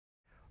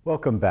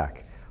Welcome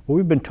back. Well,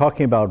 we've been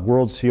talking about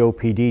World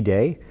COPD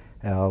Day.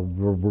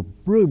 We're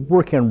really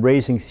working on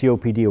raising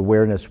COPD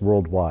awareness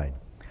worldwide.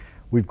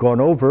 We've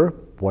gone over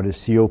what is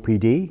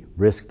COPD,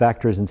 risk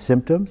factors and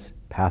symptoms,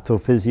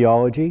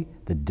 pathophysiology,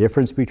 the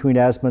difference between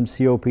asthma and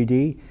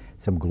COPD,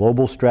 some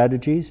global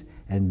strategies,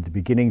 and the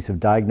beginnings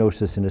of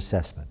diagnosis and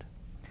assessment.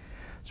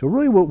 So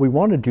really what we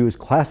want to do is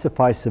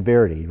classify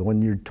severity.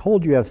 When you're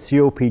told you have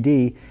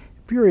COPD,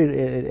 if you're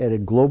at a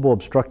global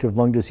obstructive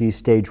lung disease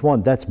stage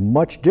 1, that's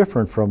much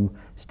different from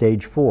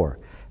stage 4.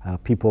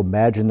 People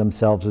imagine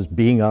themselves as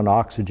being on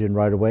oxygen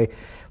right away.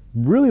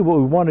 Really what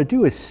we want to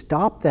do is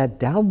stop that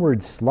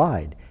downward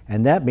slide,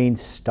 and that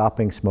means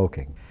stopping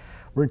smoking.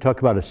 We're going to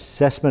talk about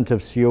assessment of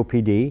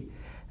COPD,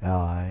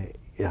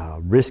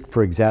 risk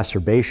for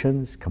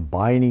exacerbations,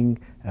 combining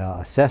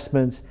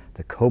assessments,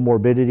 the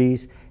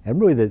comorbidities,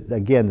 and really,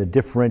 again, the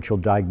differential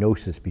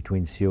diagnosis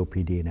between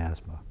COPD and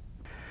asthma.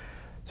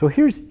 So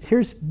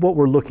here's what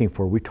we're looking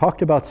for. We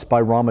talked about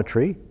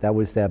spirometry. That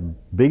was that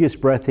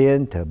biggest breath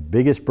in to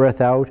biggest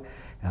breath out,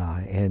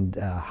 and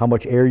how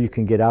much air you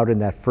can get out in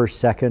that first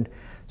second.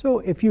 So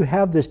if you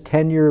have this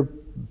 10-year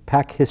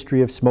pack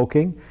history of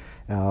smoking,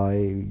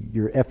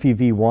 your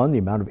FEV1, the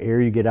amount of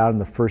air you get out in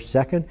the first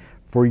second,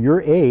 for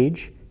your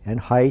age and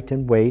height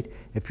and weight,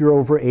 if you're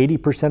over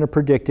 80% of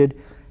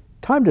predicted,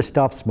 time to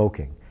stop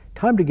smoking.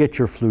 Time to get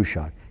your flu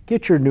shot.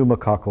 Get your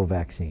pneumococcal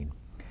vaccine.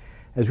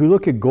 As we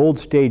look at gold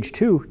stage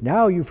 2,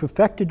 now you've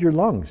affected your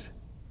lungs.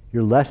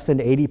 You're less than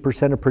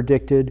 80% of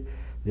predicted.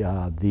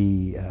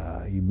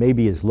 You may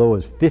be as low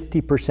as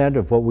 50%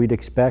 of what we'd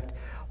expect.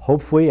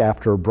 Hopefully,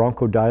 after a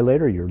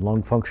bronchodilator, your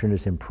lung function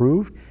is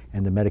improved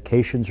and the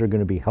medications are going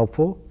to be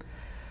helpful.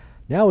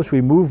 Now, as we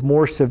move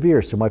more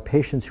severe, so my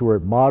patients who are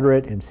at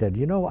moderate and said,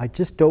 you know, I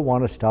just don't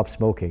want to stop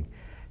smoking.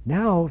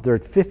 Now they're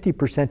at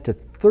 50% to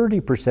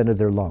 30% of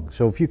their lungs.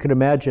 So if you can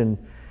imagine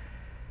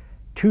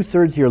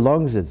 2/3 of your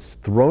lungs is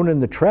thrown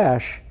in the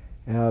trash,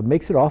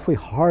 makes it awfully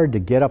hard to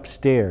get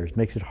upstairs,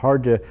 makes it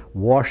hard to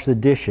wash the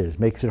dishes,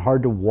 makes it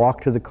hard to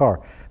walk to the car,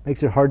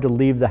 makes it hard to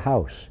leave the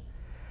house.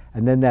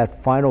 And then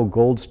that final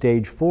gold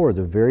stage 4,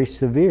 the very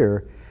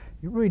severe,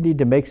 you really need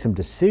to make some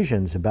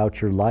decisions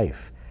about your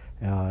life.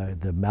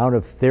 The amount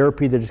of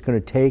therapy that it's going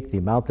to take, the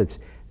amount that's,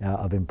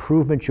 of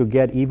improvement you'll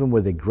get even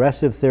with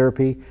aggressive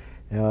therapy.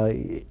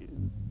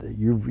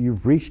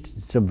 You've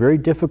reached some very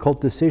difficult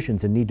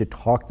decisions and need to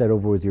talk that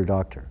over with your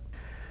doctor.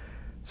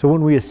 So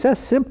when we assess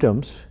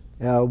symptoms,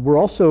 we're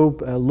also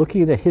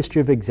looking at a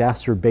history of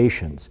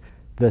exacerbations.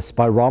 The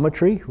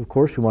spirometry, of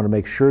course, we want to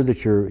make sure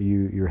that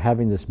you're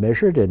having this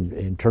measured and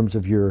in terms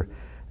of your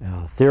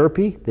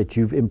therapy, that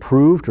you've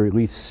improved or at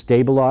least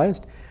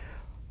stabilized.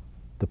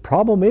 The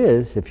problem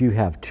is if you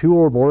have 2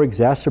 or more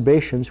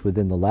exacerbations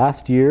within the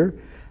last year,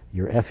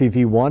 your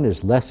FEV1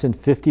 is less than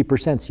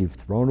 50%, so you've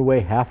thrown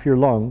away half your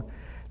lung.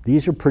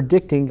 These are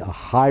predicting a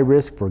high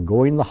risk for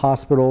going to the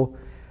hospital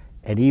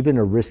and even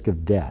a risk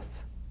of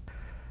death.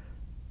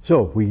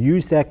 So we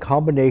use that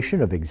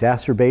combination of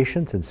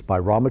exacerbations and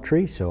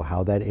spirometry, so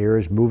how that air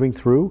is moving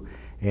through.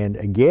 And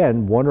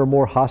again, 1 or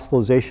more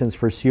hospitalizations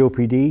for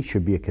COPD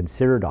should be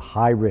considered a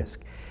high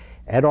risk.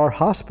 At our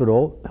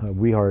hospital,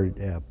 we are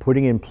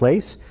putting in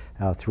place,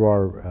 through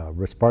our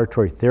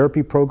respiratory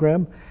therapy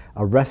program,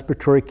 a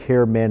respiratory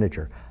care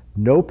manager.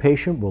 No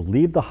patient will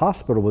leave the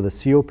hospital with a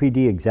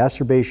COPD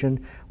exacerbation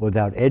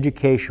without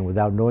education,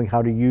 without knowing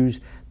how to use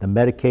the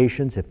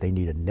medications, if they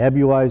need a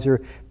nebulizer,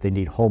 if they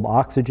need home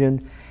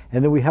oxygen.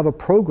 And then we have a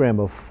program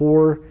of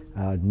 4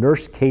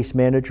 nurse case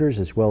managers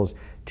as well as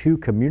 2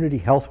 community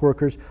health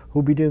workers who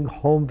will be doing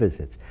home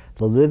visits.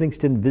 The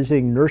Livingston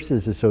Visiting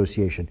Nurses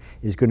Association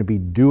is going to be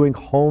doing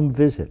home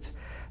visits.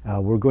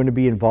 We're going to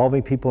be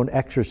involving people in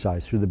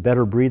exercise through the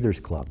Better Breathers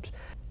Clubs.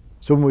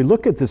 So when we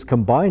look at this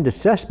combined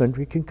assessment,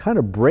 we can kind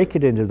of break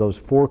it into those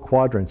 4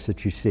 quadrants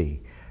that you see.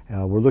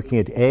 We're looking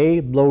at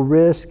A, low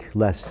risk,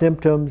 less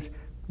symptoms,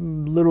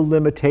 little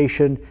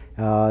limitation,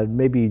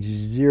 maybe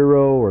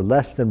 0 or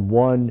less than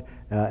 1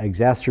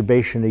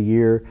 exacerbation a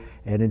year.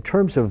 And in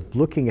terms of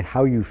looking at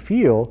how you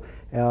feel,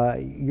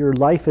 your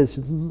life is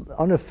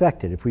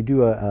unaffected. If we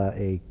do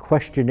a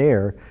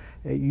questionnaire,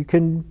 you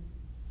can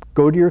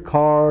go to your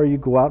car, you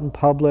go out in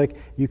public,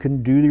 you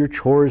can do your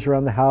chores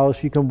around the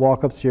house, you can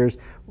walk upstairs,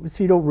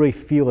 so you don't really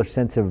feel a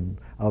sense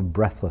of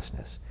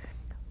breathlessness.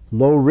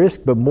 Low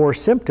risk, but more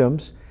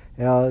symptoms,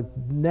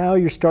 now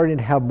you're starting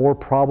to have more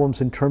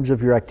problems in terms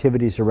of your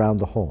activities around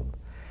the home.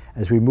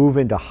 As we move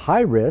into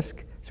high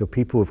risk, so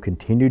people who have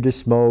continued to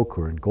smoke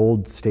or in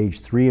gold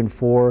stage 3 and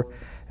 4,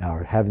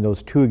 are having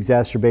those 2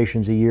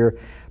 exacerbations a year,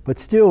 but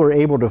still are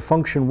able to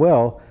function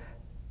well,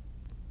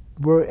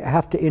 we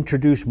have to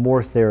introduce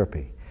more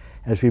therapy.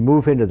 As we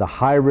move into the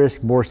high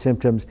risk, more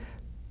symptoms,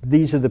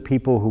 these are the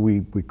people who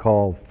we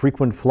call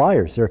frequent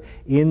flyers. They're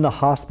in the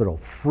hospital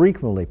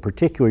frequently,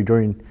 particularly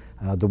during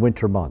the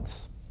winter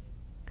months.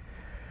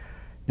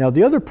 Now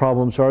the other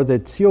problems are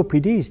that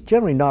COPD is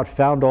generally not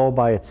found all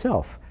by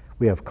itself.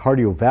 We have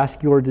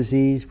cardiovascular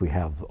disease, we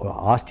have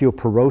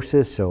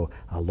osteoporosis, so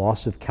a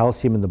loss of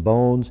calcium in the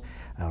bones,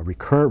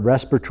 recurrent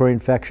respiratory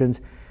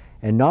infections,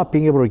 And not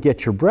being able to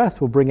get your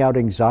breath will bring out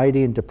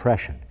anxiety and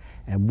depression.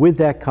 And with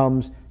that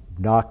comes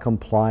not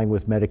complying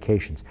with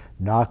medications,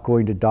 not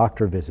going to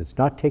doctor visits,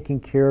 not taking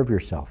care of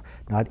yourself,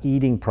 not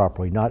eating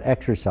properly, not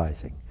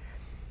exercising.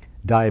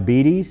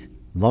 Diabetes,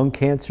 lung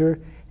cancer,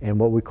 and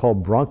what we call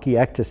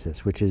bronchiectasis,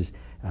 which is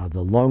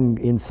the lung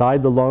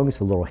inside the lungs,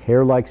 the little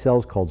hair-like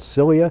cells called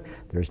cilia.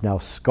 There's now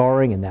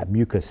scarring and that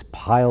mucus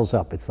piles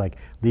up. It's like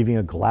leaving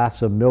a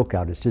glass of milk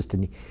out. It's just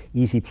an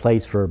easy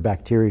place for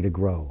bacteria to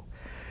grow.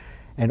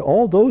 And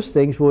all those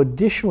things will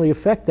additionally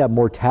affect that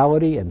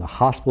mortality and the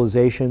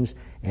hospitalizations,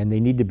 and they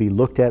need to be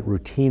looked at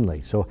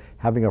routinely. So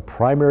having a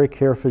primary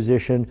care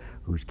physician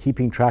who's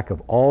keeping track of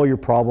all your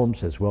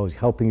problems, as well as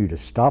helping you to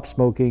stop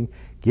smoking,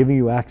 giving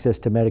you access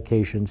to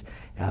medications,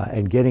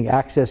 and getting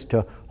access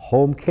to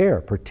home care,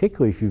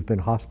 particularly if you've been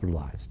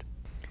hospitalized.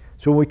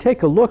 So when we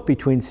take a look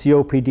between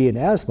COPD and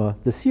asthma,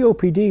 the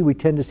COPD, we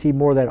tend to see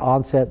more of that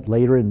onset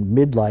later in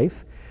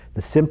midlife.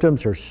 The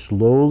symptoms are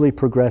slowly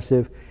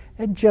progressive,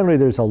 and generally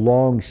there's a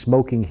long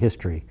smoking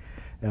history.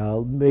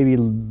 Maybe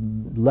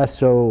less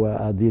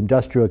so the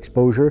industrial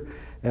exposure,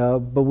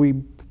 but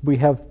we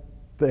have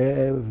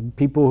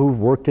people who've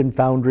worked in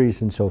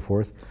foundries and so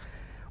forth.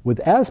 With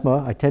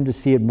asthma, I tend to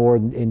see it more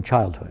in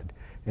childhood.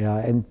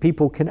 And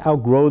people can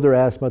outgrow their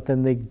asthma,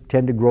 then they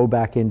tend to grow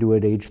back into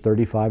it age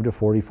 35 to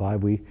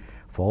 45. We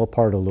fall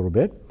apart a little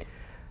bit.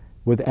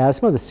 With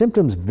asthma, the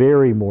symptoms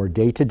vary more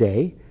day to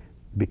day.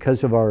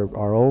 Because of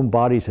our own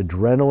body's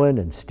adrenaline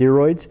and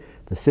steroids,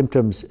 the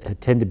symptoms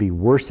tend to be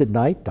worse at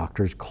night.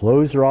 Doctors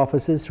close their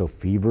offices, so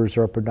fevers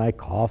are up at night,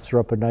 coughs are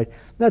up at night.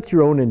 That's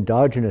your own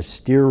endogenous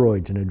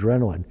steroids and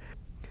adrenaline.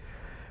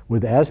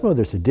 With asthma,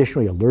 there's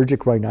additionally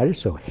allergic rhinitis,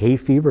 so hay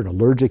fever and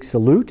allergic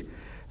salute,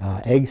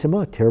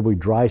 eczema, terribly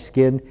dry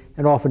skin,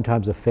 and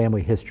oftentimes a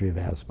family history of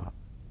asthma.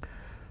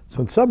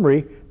 So in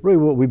summary, really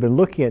what we've been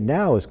looking at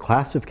now is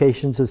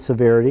classifications of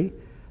severity,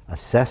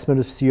 assessment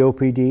of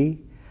COPD,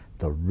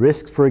 the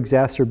risk for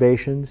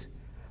exacerbations.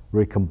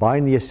 We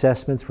combine the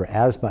assessments for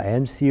asthma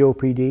and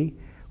COPD.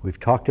 We've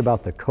talked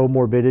about the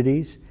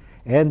comorbidities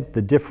and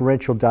the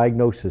differential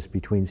diagnosis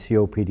between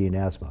COPD and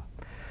asthma.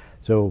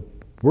 So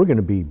we're going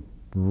to be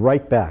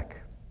right back.